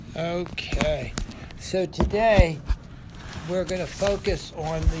Okay, so today we're going to focus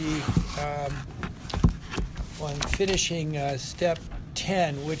on on finishing step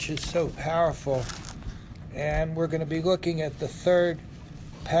 10, which is so powerful, and we're going to be looking at the third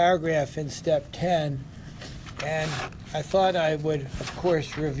paragraph in step 10. And I thought I would, of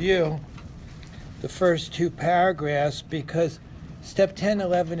course, review the first two paragraphs, because step 10,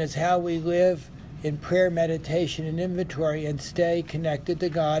 11 is how we live in prayer, meditation, and inventory and stay connected to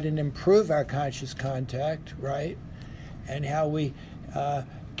God and improve our conscious contact, right? And how we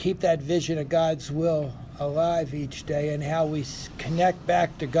keep that vision of God's will alive each day, and how we connect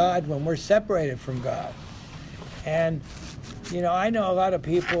back to God when we're separated from God. And, you know, I know a lot of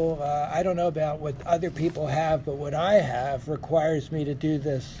people, I don't know about what other people have, but what I have requires me to do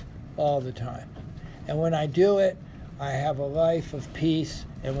this all the time. And when I do it, I have a life of peace,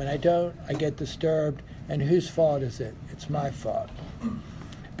 and when I don't, I get disturbed. And whose fault is it? It's my fault,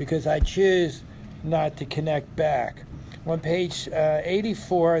 because I choose not to connect back. On page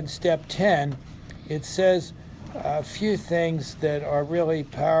 84 in step 10, it says a few things that are really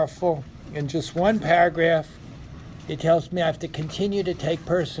powerful. In just one paragraph, it tells me I have to continue to take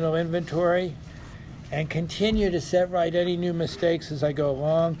personal inventory and continue to set right any new mistakes as I go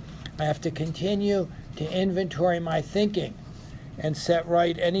along. I have to continue to inventory my thinking and set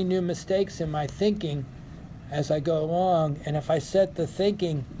right any new mistakes in my thinking as I go along. And if I set the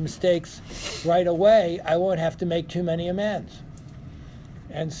thinking mistakes right away, I won't have to make too many amends.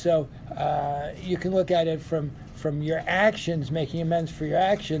 And so you can look at it from your actions, making amends for your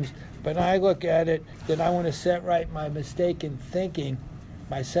actions, but I look at it that I want to set right my mistaken thinking,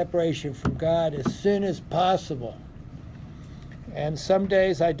 my separation from God, as soon as possible. And some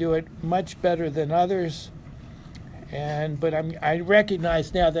days I do it much better than others, but I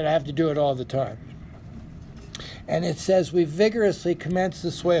recognize now that I have to do it all the time. And it says we vigorously commence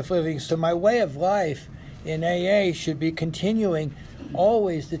this way of living. So my way of life in AA should be continuing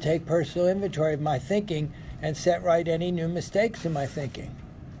always to take personal inventory of my thinking and set right any new mistakes in my thinking.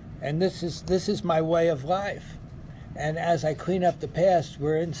 And this is my way of life. And as I clean up the past,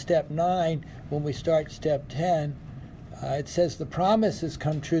 we're in step 9 when we start step 10. It says the promises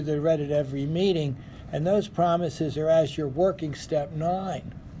come true that are read at every meeting, and those promises are as you're working step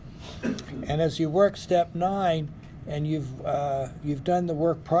 9. And as you work step 9, and you've done the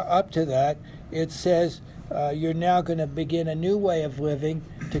work up to that, it says you're now going to begin a new way of living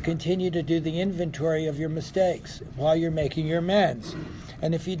to continue to do the inventory of your mistakes while you're making your amends.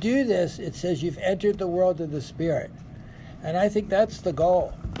 And if you do this, it says you've entered the world of the Spirit. And I think that's the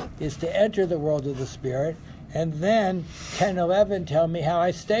goal, is to enter the world of the Spirit. And then 10, 11 tell me how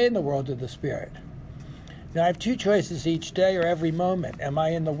I stay in the world of the Spirit. Now I have two choices each day or every moment. Am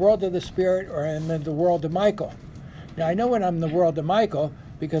I in the world of the Spirit, or am I in the world of Michael? Now I know when I'm in the world of Michael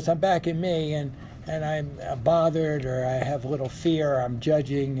because I'm back in me, and I'm bothered, or I have a little fear, or I'm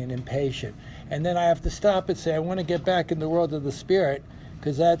judging and impatient. And then I have to stop and say, I want to get back in the world of the Spirit,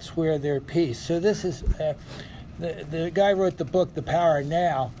 because that's where there's peace. So this is, the guy wrote the book, The Power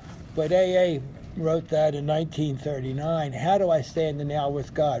Now, but AA wrote that in 1939. How do I stay in the now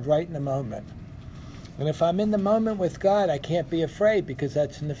with God, right in the moment? And if I'm in the moment with God, I can't be afraid, because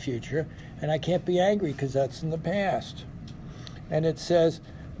that's in the future, and I can't be angry, because that's in the past. And it says,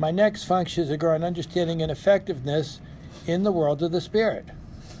 my next function is to grow in understanding and effectiveness in the world of the Spirit.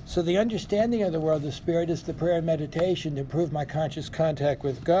 So the understanding of the world of the Spirit is the prayer and meditation to improve my conscious contact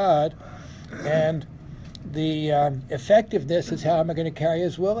with God, and the effectiveness is how am I going to carry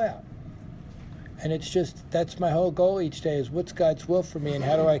His will out. And it's just, that's my whole goal each day, is what's God's will for me and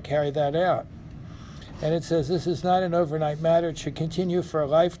how do I carry that out. And it says this is not an overnight matter. It should continue for a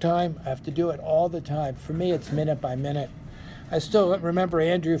lifetime. I have to do it all the time. For me, it's minute by minute. I still remember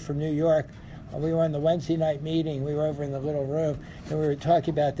Andrew from New York. We were in the Wednesday night meeting. We were over in the little room, and we were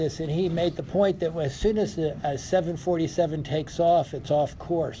talking about this, and he made the point that as soon as the 747 takes off, it's off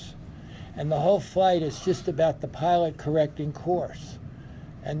course. And the whole flight is just about the pilot correcting course.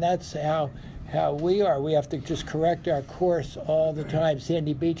 And that's how we are. We have to just correct our course all the time.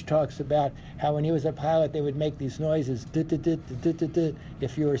 Sandy Beach talks about how when he was a pilot, they would make these noises,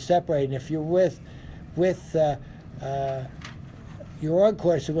 if you were separated. If you're with you're on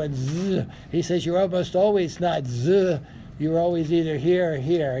course, it went zzz. He says you're almost always not zzz. You're always either here or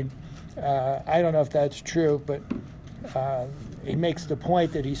here. And, I don't know if that's true, but he makes the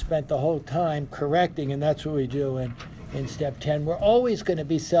point that he spent the whole time correcting, and that's what we do in step 10. We're always going to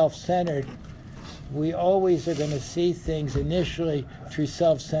be self-centered. We always are going to see things initially through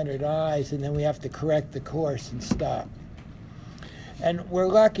self-centered eyes, and then we have to correct the course and stop. And we're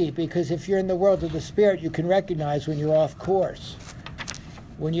lucky, because if you're in the world of the Spirit, you can recognize when you're off course.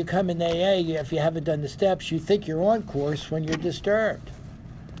 when you come in AA, if you haven't done the steps, you think you're on course when you're disturbed.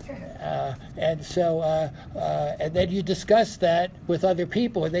 And then you discuss that with other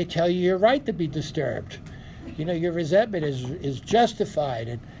people, and they tell you you're right to be disturbed. Your resentment is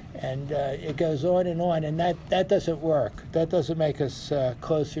justified, and it goes on, and that doesn't work. That doesn't make us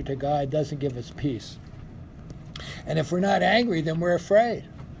closer to God, doesn't give us peace. And if we're not angry, then we're afraid.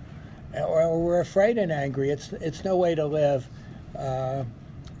 Or we're afraid and angry. It's no way to live,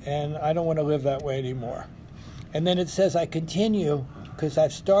 and I don't want to live that way anymore. And then it says, I continue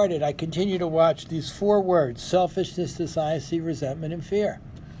to watch these 4 words: selfishness, dishonesty, resentment, and fear.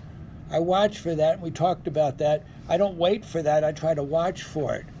 I watch for that, and we talked about that. I don't wait for that. I try to watch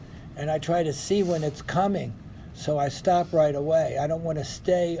for it, and I try to see when it's coming, so I stop right away. I don't want to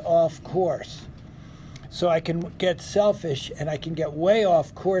stay off course. So I can get selfish, and I can get way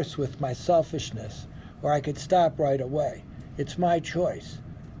off course with my selfishness, or I could stop right away. It's my choice.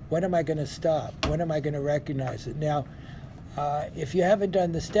 When am I going to stop? When am I going to recognize it? Now, if you haven't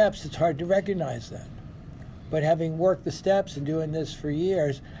done the steps, it's hard to recognize that. But having worked the steps and doing this for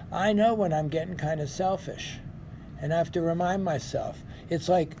years, I know when I'm getting kind of selfish. And I have to remind myself. It's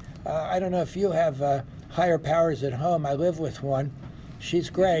like, I don't know if you have higher powers at home. I live with one. She's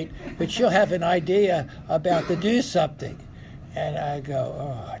great. But she'll have an idea about to do something. And I go,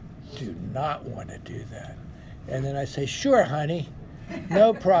 oh, I do not want to do that. And then I say, sure, honey,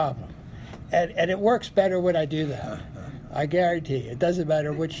 no problem. And it works better when I do that. I guarantee it doesn't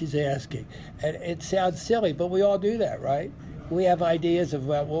matter what she's asking. And it sounds silly, but we all do that, right? We have ideas of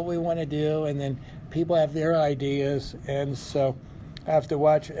what we want to do, and then people have their ideas, and so I have to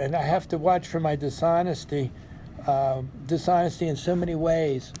watch. And I have to watch for my dishonesty in so many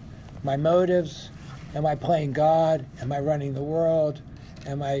ways. My motives: am I playing God? Am I running the world?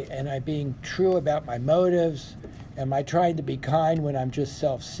 Am I being true about my motives? Am I trying to be kind when I'm just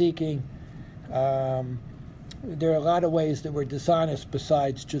self-seeking? There are a lot of ways that we're dishonest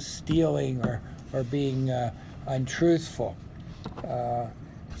besides just stealing or being untruthful.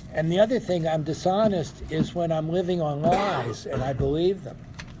 And the other thing, I'm dishonest is when I'm living on lies and I believe them.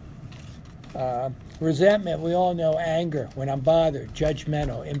 Resentment, we all know anger, when I'm bothered,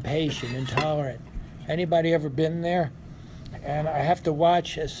 judgmental, impatient, intolerant. Anybody ever been there? And I have to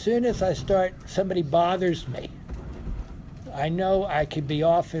watch, as soon as somebody bothers me, I know I could be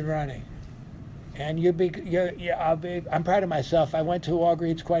off and running. And I'm proud of myself. I went to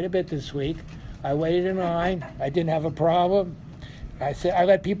Walgreens quite a bit this week. I waited in line. I didn't have a problem. I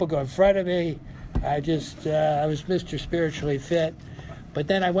let people go in front of me. I was Mr. Spiritually Fit. But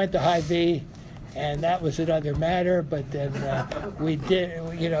then I went to Hy-Vee, and that was another matter. But then we did,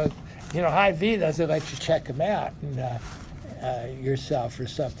 Hy-Vee doesn't let you check them out and yourself or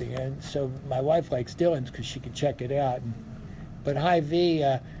something. And so my wife likes Dillon's because she can check it out. But Hy-Vee,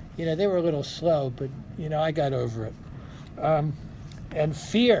 they were a little slow, but, I got over it. And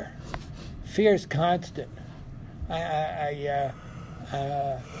fear is constant.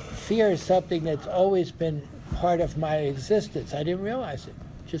 Fear is something that's always been part of my existence. I didn't realize it.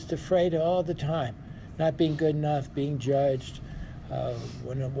 Just afraid all the time. Not being good enough, being judged,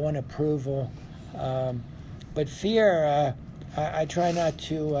 want approval. But fear, I try not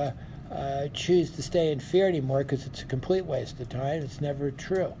to choose to stay in fear anymore because it's a complete waste of time. It's never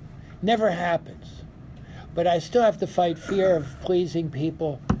true. Never happens. But I still have to fight fear of pleasing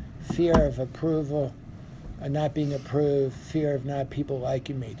people, fear of approval, not being approved, fear of not people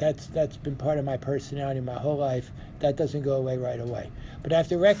liking me. That's been part of my personality my whole life. That doesn't go away right away. But I have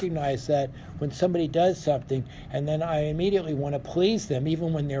to recognize that when somebody does something and then I immediately want to please them,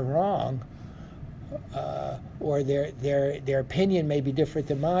 even when they're wrong, or their opinion may be different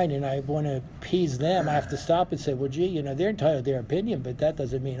than mine, and I want to appease them, I have to stop and say, well, gee, they're entitled to their opinion, but that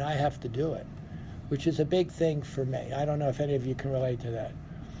doesn't mean I have to do it, which is a big thing for me. I don't know if any of you can relate to that.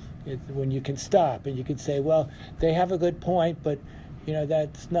 When you can stop and you can say, well, they have a good point, but,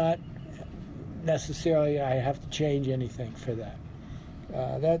 that's not necessarily I have to change anything for that.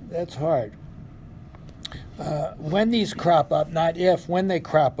 That's hard. When these crop up, not if, when they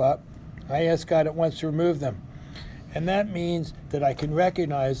crop up, I ask God at once to remove them. And that means that I can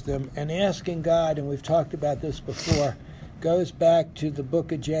recognize them. And asking God, and we've talked about this before, goes back to the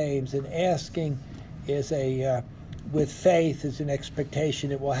book of James. And asking is with faith is an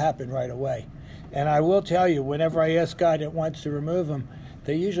expectation it will happen right away. And I will tell you, whenever I ask God at once to remove them,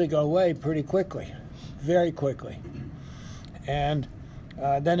 they usually go away pretty quickly, very quickly. And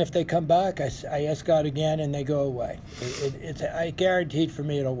then if they come back, I ask God again and they go away. It's guaranteed for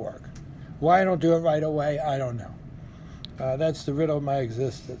me it'll work. Why I don't do it right away, I don't know. That's the riddle of my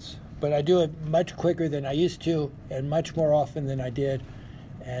existence. But I do it much quicker than I used to and much more often than I did.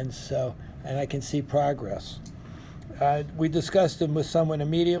 And I can see progress. We discuss them with someone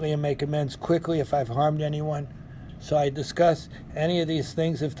immediately and make amends quickly if I've harmed anyone. So I discuss any of these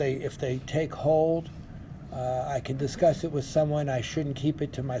things if they take hold. I can discuss it with someone. I shouldn't keep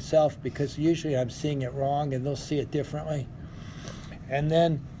it to myself because usually I'm seeing it wrong and they'll see it differently. And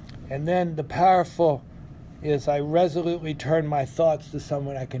then the powerful is I resolutely turn my thoughts to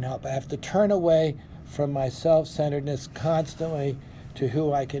someone I can help. I have to turn away from my self-centeredness constantly to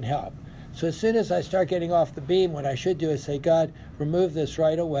who I can help. So as soon as I start getting off the beam, what I should do is say, God, remove this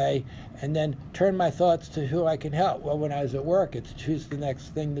right away, and then turn my thoughts to who I can help. Well, when I was at work, it's choose the next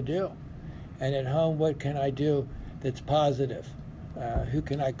thing to do. And at home, what can I do that's positive? Who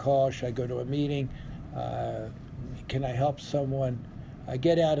can I call? Should I go to a meeting? Can I help someone?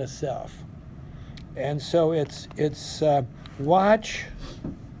 Get out of self. And so it's watch,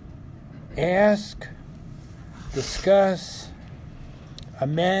 ask, discuss,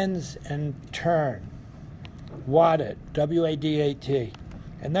 amends, and turn. WADAT, W-A-D-A-T.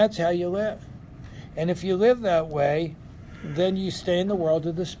 And that's how you live. And if you live that way, then you stay in the world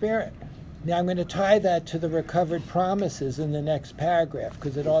of the Spirit. Now I'm going to tie that to the recovered promises in the next paragraph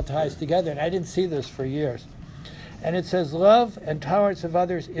because it all ties together. And I didn't see this for years. And it says, love and tolerance of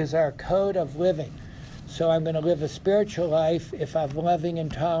others is our code of living. So I'm going to live a spiritual life if I'm loving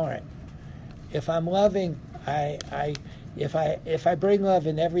and tolerant. If I'm loving, if I bring love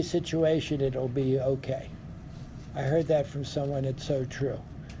in every situation, it'll be okay. I heard that from someone. It's so true.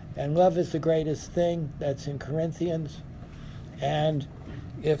 And love is the greatest thing. That's in Corinthians. And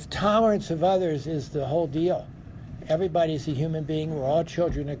if tolerance of others is the whole deal, everybody's a human being. We're all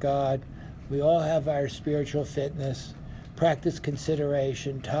children of God. We all have our spiritual fitness. Practice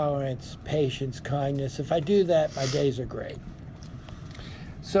consideration, tolerance, patience, kindness. If I do that, my days are great.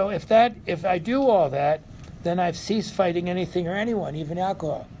 So if I do all that, then I've ceased fighting anything or anyone, even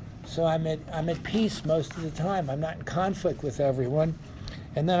alcohol. So I'm at peace most of the time. I'm not in conflict with everyone.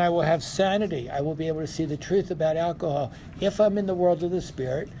 And then I will have sanity. I will be able to see the truth about alcohol if I'm in the world of the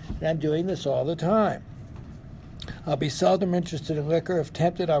Spirit, and I'm doing this all the time. I'll be seldom interested in liquor. If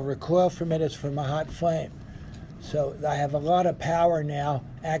tempted, I'll recoil from it as from a hot flame. So I have a lot of power now,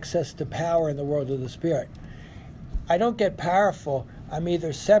 access to power in the world of the Spirit. I don't get powerful. I'm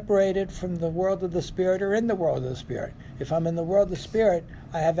either separated from the world of the Spirit or in the world of the Spirit. If I'm in the world of the Spirit,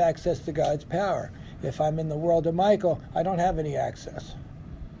 I have access to God's power. If I'm in the world of Michael, I don't have any access.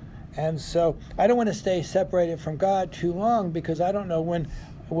 And so I don't want to stay separated from God too long because I don't know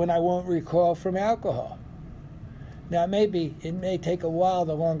when I won't recoil from alcohol. Now, it may take a while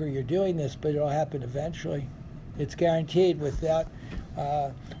the longer you're doing this, but it'll happen eventually. It's guaranteed without,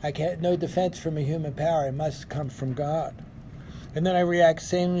 no defense from a human power. It must come from God. And then I react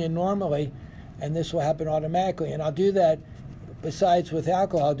sanely and normally, and this will happen automatically. And I'll do that, besides with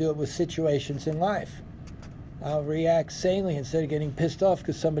alcohol, I'll do it with situations in life. I'll react sanely instead of getting pissed off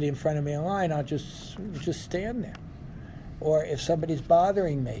because somebody in front of me in line. I'll just stand there. Or if somebody's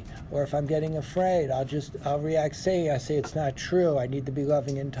bothering me, or if I'm getting afraid, I'll react sanely. I say it's not true. I need to be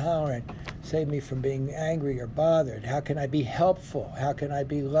loving and tolerant. Save me from being angry or bothered. How can I be helpful? How can I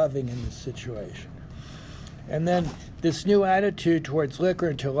be loving in this situation? And then this new attitude towards liquor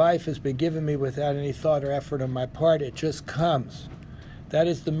and to life has been given me without any thought or effort on my part. It just comes. That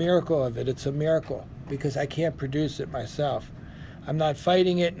is the miracle of it. It's a miracle because I can't produce it myself. I'm not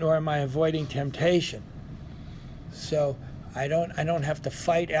fighting it, nor am I avoiding temptation. So I don't have to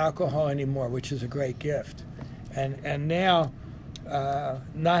fight alcohol anymore, which is a great gift. And now,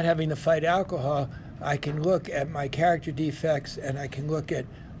 not having to fight alcohol, I can look at my character defects and I can look at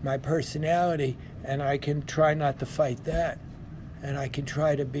my personality and I can try not to fight that. And I can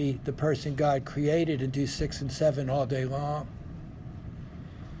try to be the person God created and do 6 and 7 all day long.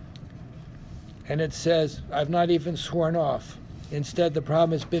 And it says, I've not even sworn off. Instead, the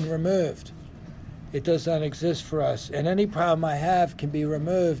problem has been removed. It does not exist for us. And any problem I have can be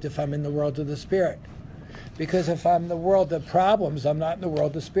removed if I'm in the world of the Spirit. Because if I'm in the world of problems, I'm not in the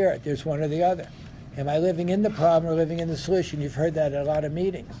world of Spirit. There's one or the other. Am I living in the problem or living in the solution? You've heard that at a lot of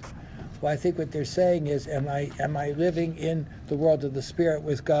meetings. Well, I think what they're saying is, am I living in the world of the Spirit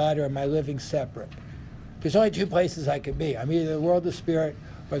with God, or am I living separate? There's only two places I can be. I'm either the world of Spirit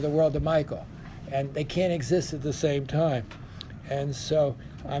or the world of Michael. And they can't exist at the same time. And so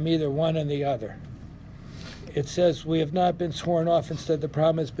I'm either one or the other. It says, we have not been sworn off. Instead, the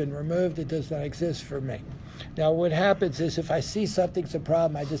problem has been removed. It does not exist for me. Now, what happens is if I see something's a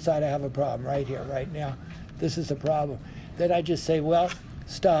problem, I decide I have a problem right here, right now. This is a problem. Then I just say, well,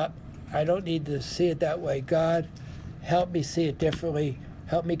 stop. I don't need to see it that way. God, help me see it differently.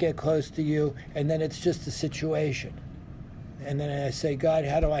 Help me get close to you. And then it's just a situation. And then I say, God,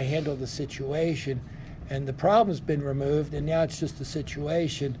 how do I handle the situation? And the problem's been removed, and now it's just a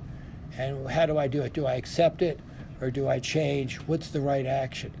situation. And how do I do it? Do I accept it, or do I change? What's the right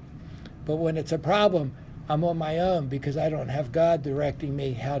action? But when it's a problem, I'm on my own because I don't have God directing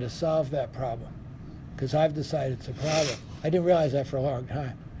me how to solve that problem, because I've decided it's a problem. I didn't realize that for a long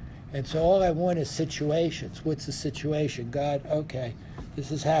time. And so all I want is situations. What's the situation? God, okay,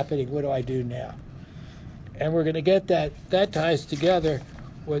 this is happening. What do I do now? And we're going to get that. That ties together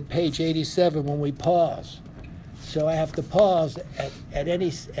with page 87 when we pause. So I have to pause at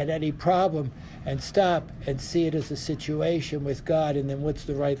any problem and stop and see it as a situation with God, and then what's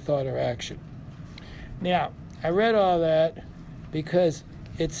the right thought or action. Now, I read all that because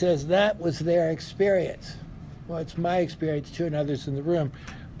it says that was their experience. Well, it's my experience too, and others in the room.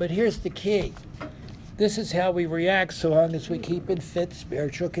 But here's the key. This is how we react so long as we keep in fit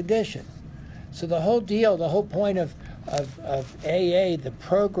spiritual condition. So the whole deal, the whole point of AA, the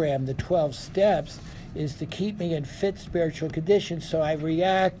program, the 12 steps, is to keep me in fit spiritual condition so I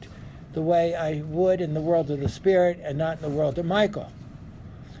react the way I would in the world of the spirit and not in the world of Michael.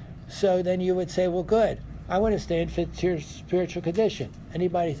 So then you would say, well, good. I want to stay in fit spiritual condition.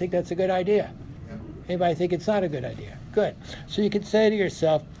 Anybody think that's a good idea? Anybody think it's not a good idea? Good. So you can say to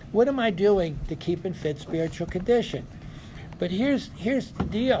yourself, what am I doing to keep in fit spiritual condition? But here's the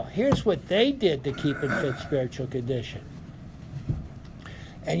deal. Here's what they did to keep in fit spiritual condition.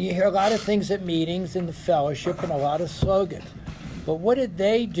 And you hear a lot of things at meetings in the fellowship and a lot of slogans. But what did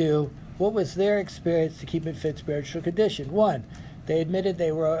they do? What was their experience to keep in fit spiritual condition? One, they admitted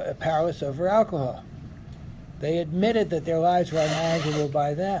they were powerless over alcohol. They admitted that their lives were unmanageable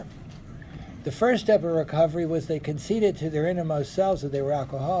by them. The first step of recovery was they conceded to their innermost selves that they were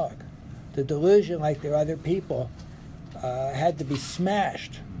alcoholic. The delusion, like their other people, had to be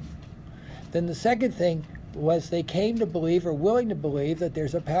smashed. Then the second thing was they came to believe, or willing to believe, that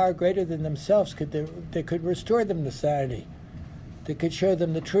there's a power greater than themselves that could restore them to sanity, that could show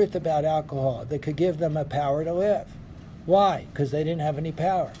them the truth about alcohol, that could give them a power to live. Why? Because they didn't have any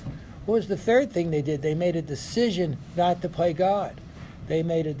power. What was the third thing they did? They made a decision not to play God. They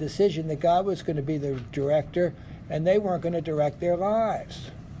made a decision that God was going to be the director, and they weren't going to direct their lives.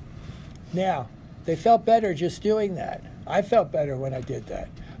 Now, they felt better just doing that. I felt better when I did that.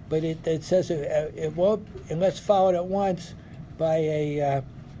 But it says it won't, unless followed at once by a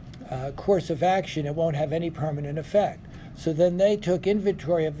course of action, it won't have any permanent effect. So then they took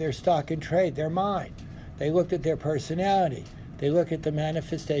inventory of their stock and trade, their mind. They looked at their personality. They looked at the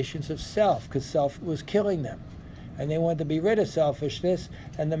manifestations of self, because self was killing them. And they wanted to be rid of selfishness,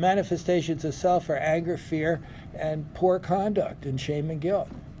 and the manifestations of self are anger, fear, and poor conduct, and shame and guilt.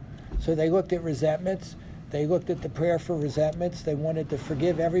 So they looked at resentments. They looked at the prayer for resentments. They wanted to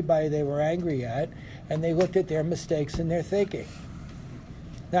forgive everybody they were angry at, and they looked at their mistakes in their thinking.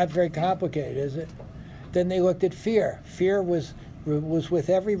 Not very complicated, is it? Then they looked at fear. Fear was with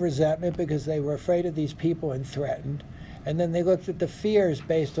every resentment because they were afraid of these people and threatened. And then they looked at the fears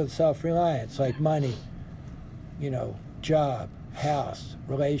based on self-reliance, like money, job, house,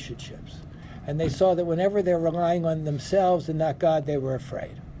 relationships. And they saw that whenever they're relying on themselves and not God, they were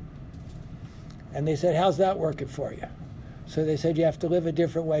afraid. And they said, how's that working for you? So they said, you have to live a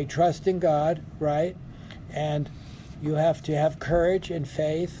different way. Trust in God, right? And you have to have courage and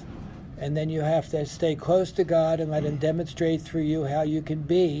faith. And then you have to stay close to God and let Him demonstrate through you how you can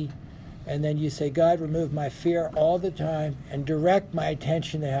be. And then you say, God, remove my fear all the time and direct my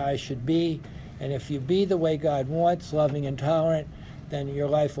attention to how I should be. And if you be the way God wants, loving and tolerant, then your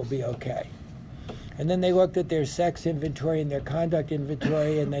life will be okay. And then they looked at their sex inventory and their conduct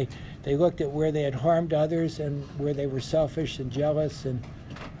inventory, and they looked at where they had harmed others and where they were selfish and jealous and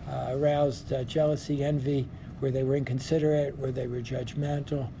aroused jealousy, envy, where they were inconsiderate, where they were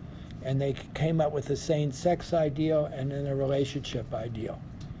judgmental. And they came up with a sane sex ideal and then a relationship ideal.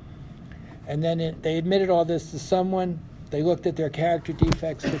 And then they admitted all this to someone. They looked at their character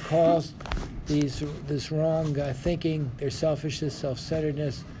defects that caused this wrong thinking, their selfishness,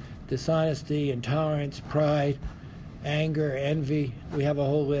 self-centeredness, dishonesty, intolerance, pride, anger, envy. We have a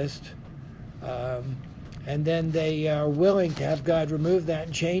whole list. And then they are willing to have God remove that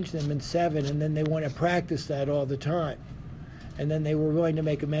and change them in 7, and then they want to practice that all the time. And then they were willing to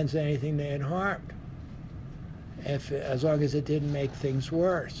make amends to anything they had harmed, as long as it didn't make things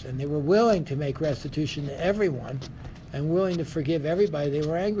worse. And they were willing to make restitution to everyone and willing to forgive everybody they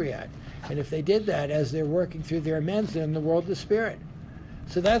were angry at. And if they did that as they're working through their amends, they're in the world of the Spirit.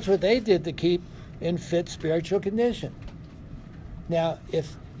 So that's what they did to keep in fit spiritual condition. Now,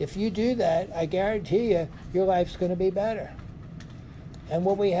 if you do that, I guarantee you, your life's going to be better. And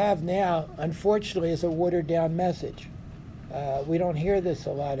what we have now, unfortunately, is a watered-down message. We don't hear this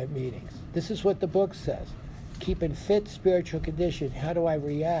a lot at meetings. This is what the book says. Keep in fit spiritual condition. How do I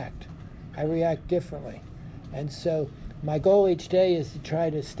react? I react differently. And so my goal each day is to try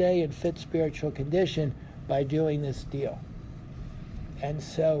to stay in fit spiritual condition by doing this deal. And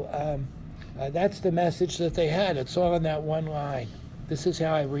so that's the message that they had. It's all in that one line. This is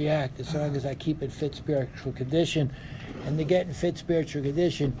how I react as long as I keep in fit spiritual condition. And to get in fit spiritual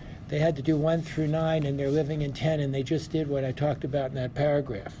condition, they had to do 1 through 9, and they're living in 10, and they just did what I talked about in that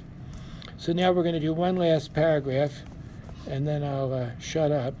paragraph. So now we're going to do one last paragraph, and then I'll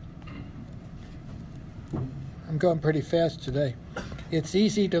shut up. I'm going pretty fast today. It's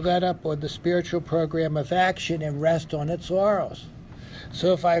easy to let up on the spiritual program of action and rest on its laurels.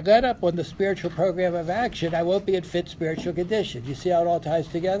 So if I let up on the spiritual program of action, I won't be in fit spiritual condition. You see how it all ties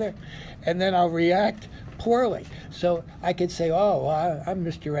together? And then I'll react poorly. So I could say, oh, I'm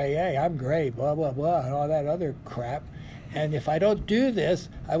Mr. AA, I'm great, blah, blah, blah, and all that other crap. And if I don't do this,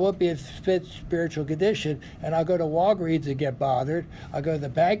 I won't be in fit spiritual condition, and I'll go to Walgreens and get bothered. I'll go to the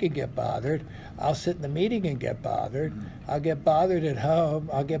bank and get bothered. I'll sit in the meeting and get bothered. I'll get bothered at home.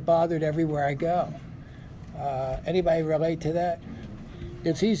 I'll get bothered everywhere I go. Anybody relate to that?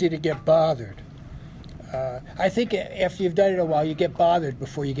 It's easy to get bothered. I think after you've done it a while, you get bothered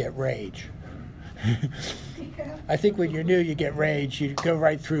before you get rage. I think when you're new, you get rage. You go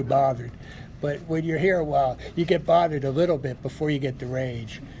right through bothered. But when you're here a while, you get bothered a little bit before you get the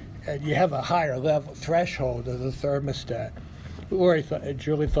rage. And you have a higher level threshold of the thermostat.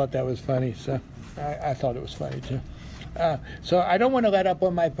 Julie thought that was funny, so I thought it was funny too. So I don't want to let up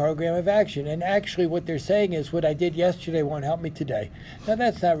on my program of action. And actually what they're saying is what I did yesterday won't help me today. Now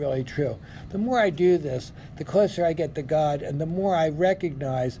that's not really true. The more I do this, the closer I get to God, and the more I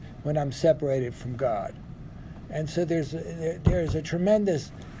recognize when I'm separated from God. And so there's a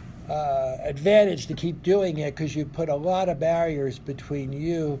tremendous advantage to keep doing it, because you put a lot of barriers between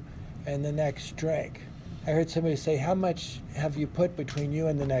you and the next drink. I heard somebody say, how much have you put between you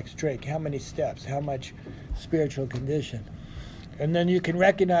and the next drink? How many steps? How much spiritual condition? And then you can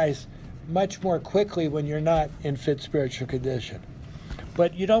recognize much more quickly when you're not in fit spiritual condition.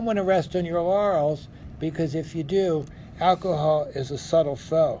 But you don't want to rest on your laurels, because if you do, alcohol is a subtle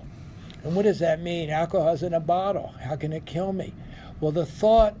foe. And what does that mean? Alcohol's in a bottle. How can it kill me? Well, the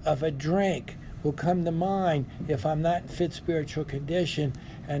thought of a drink will come to mind if I'm not in fit spiritual condition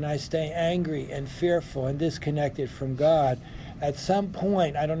and I stay angry and fearful and disconnected from God. At some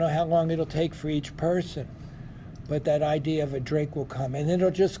point, I don't know how long it'll take for each person, but that idea of a drink will come. And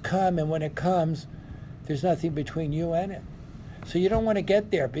it'll just come, and when it comes, there's nothing between you and it. So you don't want to get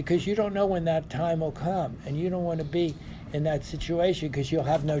there, because you don't know when that time will come, and you don't want to be in that situation because you'll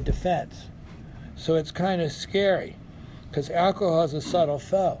have no defense. So it's kind of scary, because alcohol is a subtle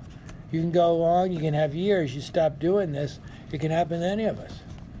foe. You can go along, you can have years, you stop doing this, it can happen to any of us.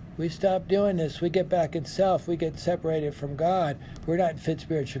 We stop doing this, we get back in self, we get separated from God, we're not in fit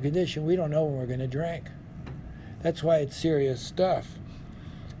spiritual condition, we don't know when we're going to drink. That's why it's serious stuff.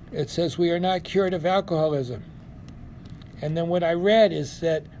 It says we are not cured of alcoholism. And then what I read is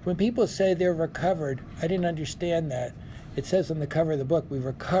that when people say they're recovered, I didn't understand that. It says on the cover of the book, we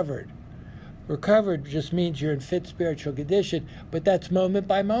recovered. Recovered just means you're in fit spiritual condition, but that's moment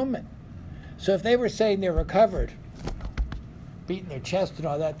by moment. So if they were saying they're recovered, beating their chest and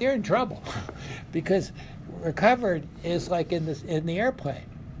all that, they're in trouble. Because recovered is like in the airplane.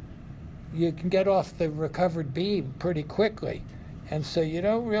 You can get off the recovered beam pretty quickly. And so you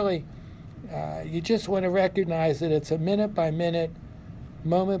don't really, you just want to recognize that it's a minute by minute,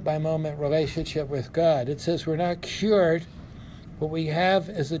 moment by moment relationship with God. It says we're not cured. What we have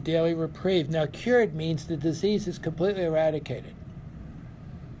is a daily reprieve. Now, cured means the disease is completely eradicated.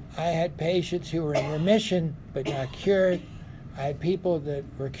 I had patients who were in remission but not cured. I had people that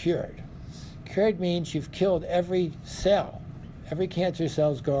were cured. Cured means you've killed every cell. Every cancer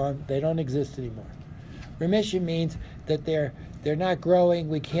cell's gone. They don't exist anymore. Remission means that they're not growing.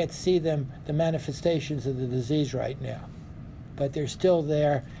 We can't see them, the manifestations of the disease right now. But they're still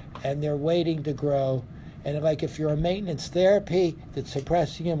there, and they're waiting to grow. And like if you're a maintenance therapy that's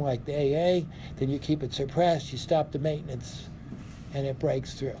suppressing them, like the AA, then you keep it suppressed, you stop the maintenance, and it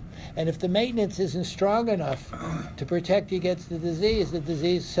breaks through. And if the maintenance isn't strong enough to protect you against the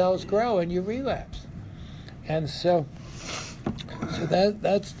disease cells grow and you relapse. And so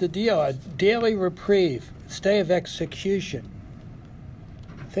that's the deal. A daily reprieve, stay of execution.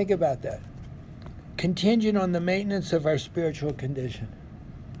 Think about that. Contingent on the maintenance of our spiritual condition.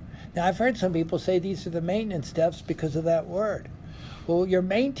 Now, I've heard some people say these are the maintenance steps because of that word. Well, you're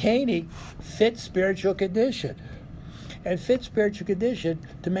maintaining fit spiritual condition. And fit spiritual condition,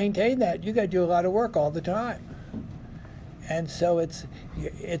 to maintain that, you got to do a lot of work all the time. And so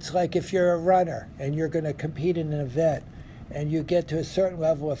it's like if you're a runner and you're going to compete in an event and you get to a certain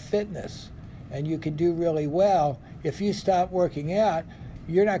level of fitness and you can do really well, if you stop working out,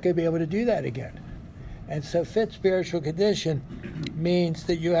 you're not going to be able to do that again. And so fit spiritual condition means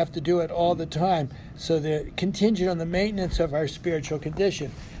that you have to do it all the time. So they're contingent on the maintenance of our spiritual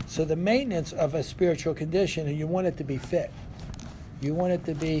condition. So the maintenance of a spiritual condition, and you want it to be fit. You want it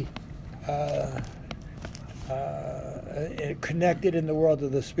to be connected in the world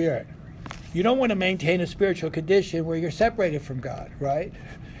of the spirit. You don't want to maintain a spiritual condition where you're separated from God, right?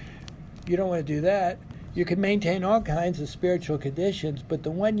 You don't want to do that. You can maintain all kinds of spiritual conditions, but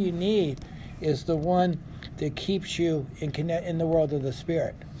the one you need is the one that keeps you in the world of the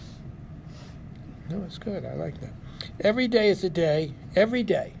spirit. No, it's good. I like that. Every day is a day. Every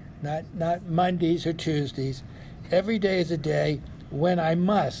day, not Mondays or Tuesdays. Every day is a day when I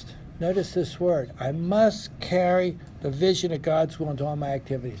must. Notice this word. I must carry the vision of God's will into all my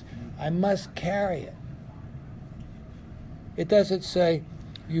activities. I must carry it. It doesn't say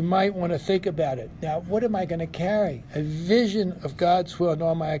you might want to think about it. Now, what am I going to carry? A vision of God's will in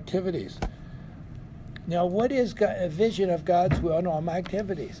all my activities. Now, what is a vision of God's will in all my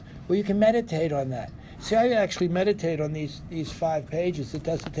activities? Well, you can meditate on that. See, I actually meditate on these 5 pages. It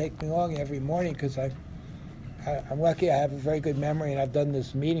doesn't take me long every morning because I'm lucky I have a very good memory, and I've done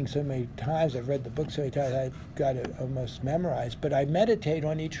this meeting so many times. I've read the book so many times, I've got it almost memorized. But I meditate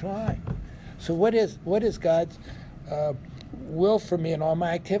on each line. So what is God's will for me in all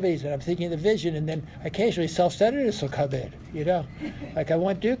my activities? And I'm thinking of the vision, and then occasionally self-centeredness will come in, you know. Like I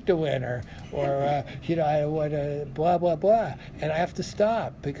want Duke to win, or I want blah, blah, blah. And I have to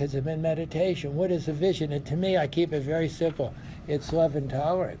stop because I'm in meditation. What is the vision? And to me, I keep it very simple. It's love and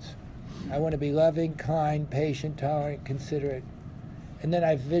tolerance. I want to be loving, kind, patient, tolerant, considerate. And then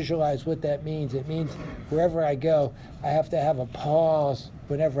I visualize what that means. It means wherever I go, I have to have a pause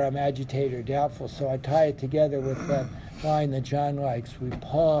whenever I'm agitated or doubtful. So I tie it together with that line that John likes. We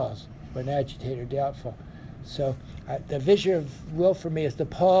pause when agitated or doubtful. So the vision of will for me is to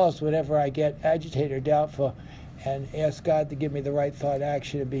pause whenever I get agitated or doubtful and ask God to give me the right thought,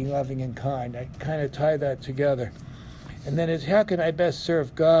 action, of being loving and kind. I kind of tie that together. And then it's how can I best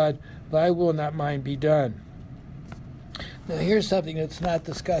serve God? Thy will, not mine, be done. Now here's something that's not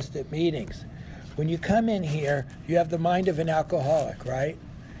discussed at meetings. When you come in here, you have the mind of an alcoholic, right?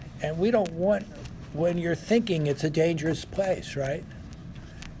 And we don't want, when you're thinking, it's a dangerous place, right?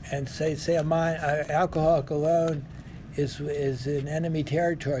 And say an alcoholic alone is in enemy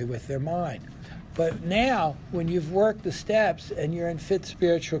territory with their mind. But now, when you've worked the steps and you're in fit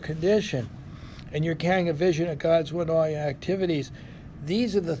spiritual condition, and you're carrying a vision of God's will in all your activities,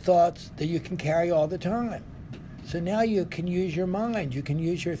 these are the thoughts that you can carry all the time. So now you can use your mind. You can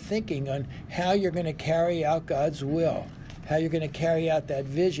use your thinking on how you're going to carry out God's will, how you're going to carry out that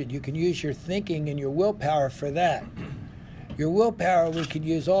vision. You can use your thinking and your willpower for that. Your willpower we can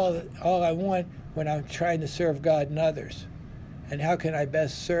use all I want when I'm trying to serve God and others. And how can I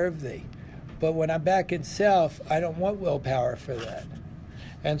best serve thee? But when I'm back in self, I don't want willpower for that.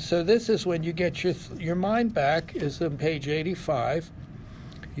 And so this is when you get your mind back, is on page 85.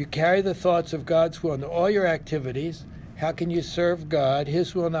 You carry the thoughts of God's will into all your activities. How can you serve God?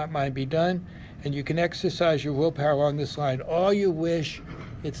 His will, not mine, be done. And you can exercise your willpower along this line. All you wish,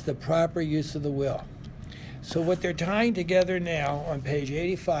 it's the proper use of the will. So what they're tying together now on page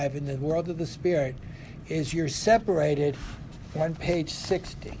 85 in the world of the Spirit is you're separated on page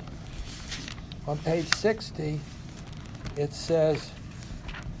 60. On page 60, it says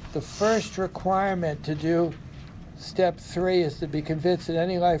the first requirement to do step 3 is to be convinced that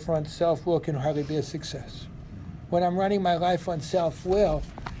any life run self-will can hardly be a success. When I'm running my life on self-will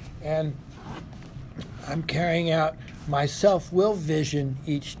and I'm carrying out my self-will vision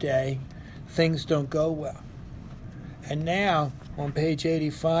each day, things don't go well. And now, on page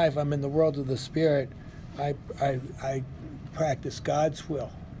 85, I'm in the world of the Spirit. I practice God's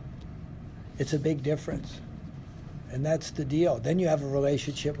will. It's a big difference. And that's the deal. Then you have a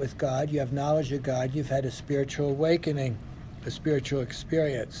relationship with God. You have knowledge of God. You've had a spiritual awakening, a spiritual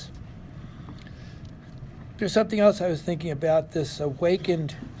experience. There's something else I was thinking about. This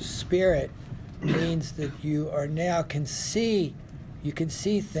awakened spirit means that you are now you can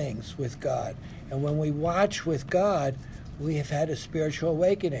see things with God. And when we watch with God, we have had a spiritual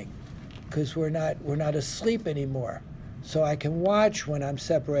awakening because we're not asleep anymore. So I can watch when I'm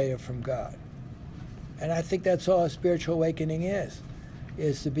separated from God. And I think that's all a spiritual awakening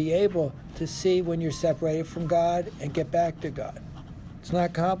is to be able to see when you're separated from God and get back to God. It's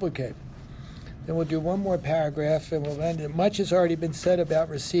not complicated. Then we'll do one more paragraph and we'll end it. Much has already been said about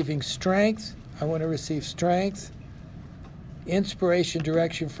receiving strength. I want to receive strength. inspiration,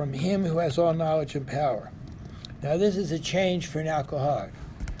 direction from him who has all knowledge and power. Now this is a change for an alcoholic.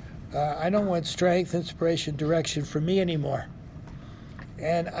 I don't want strength, inspiration, direction from me anymore.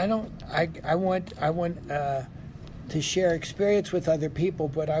 And I want to share experience with other people,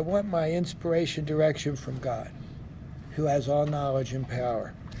 but I want my inspiration, direction from God, who has all knowledge and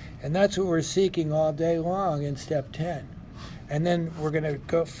power. And that's what we're seeking all day long in step 10. And then we're going to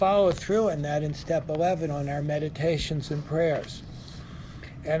go follow through in that in step 11 on our meditations and prayers.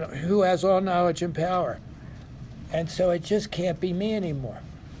 And who has all knowledge and power. And so it just can't be me anymore.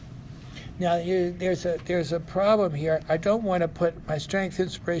 Now, there's a problem here. I don't want to put my strength,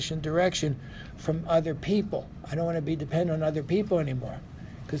 inspiration, direction from other people. I don't want to be dependent on other people anymore,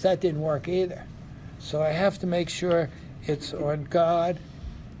 because that didn't work either. So I have to make sure it's on God,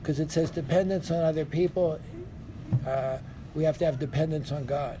 because it says dependence on other people. We have to have dependence on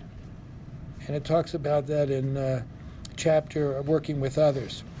God. And it talks about that in chapter Working with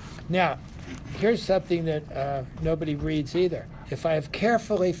Others. Now, here's something that nobody reads either. If I have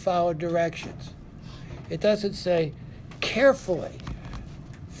carefully followed directions, it doesn't say carefully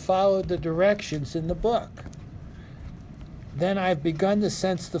followed the directions in the book. Then I've begun to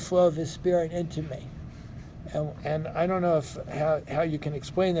sense the flow of His Spirit into me. And I don't know how you can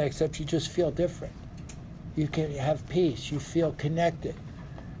explain that, except you just feel different. You can have peace. You feel connected.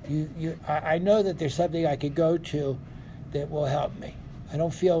 I know that there's something I could go to that will help me. I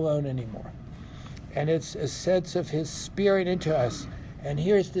don't feel alone anymore. And it's a sense of His Spirit into us. And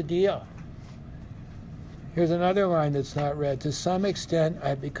here's the deal. Here's another line that's not read. To some extent,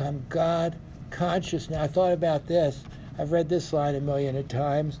 I've become God conscious. Now, I thought about this. I've read this line a million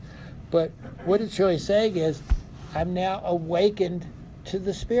times. But what it's really saying is, I'm now awakened to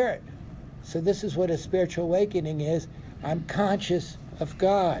the Spirit. So this is what a spiritual awakening is. I'm conscious of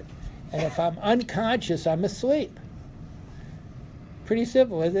God. And if I'm unconscious, I'm asleep. Pretty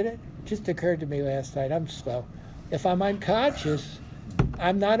simple, isn't it? Just occurred to me last night. I'm slow. If I'm unconscious,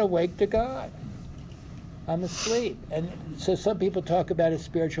 I'm not awake to God. I'm asleep. And so some people talk about a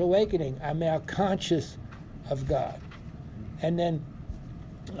spiritual awakening. I'm now conscious of God. And then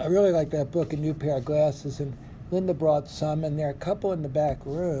I really like that book, A New Pair of Glasses, and Linda brought some, and there are a couple in the back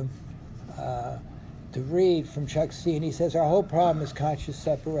room to read from Chuck C. And he says our whole problem is conscious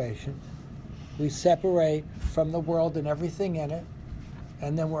separation. We separate from the world and everything in it,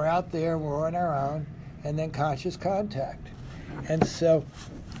 and then we're out there, we're on our own, and then conscious contact. And so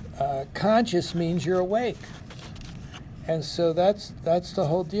conscious means you're awake. And so that's the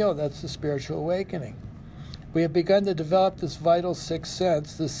whole deal. That's the spiritual awakening. We have begun to develop this vital sixth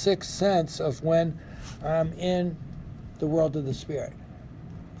sense, the sixth sense of when I'm in the world of the Spirit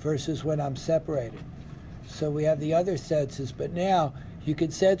versus when I'm separated. So we have the other senses, but now you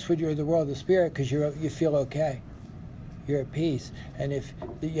can sense when you're in the world of the Spirit because you feel okay. You're at peace. And if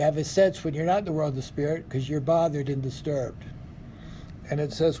you have a sense when you're not in the world of the Spirit because you're bothered and disturbed. And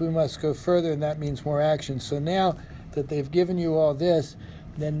it says we must go further, and that means more action. So now that they've given you all this,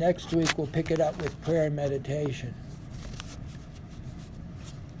 then next week we'll pick it up with prayer and meditation.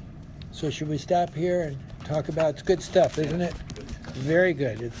 So should we stop here and talk about, it's good stuff, isn't it? Very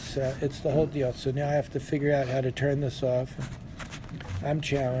good. It's the whole deal. So now I have to figure out how to turn this off. I'm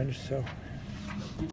challenged, so